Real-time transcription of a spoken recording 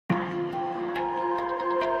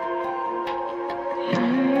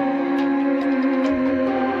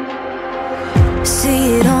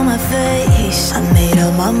see it on my face. I made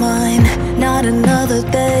up my mind, not another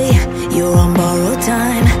day. You're on borrowed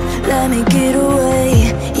time, let me get away.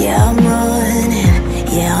 Yeah, I'm running,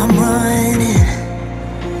 yeah, I'm running.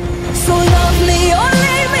 So love me or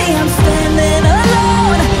leave me, I'm standing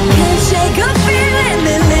alone. Can't shake a feeling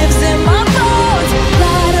that lives in my bones.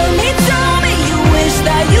 Lie to me, tell me you wish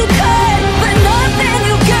that you could, but nothing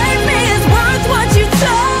you gave me is worth what you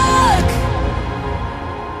took.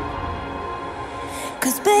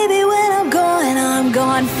 'Cause baby, when I'm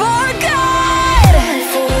gone for good.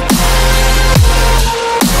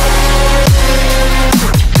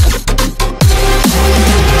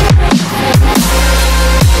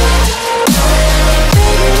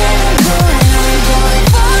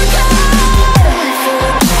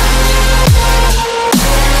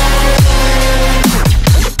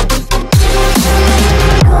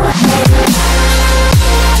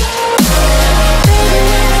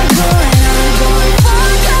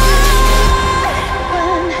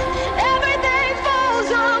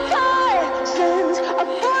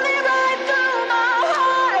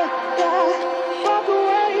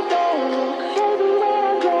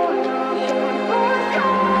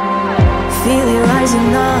 Feel it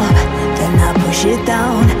rising up, then I push it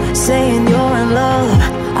down, saying you're in love,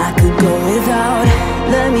 I could go without.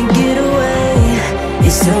 Let me get away.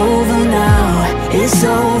 It's over now, it's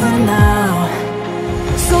over now.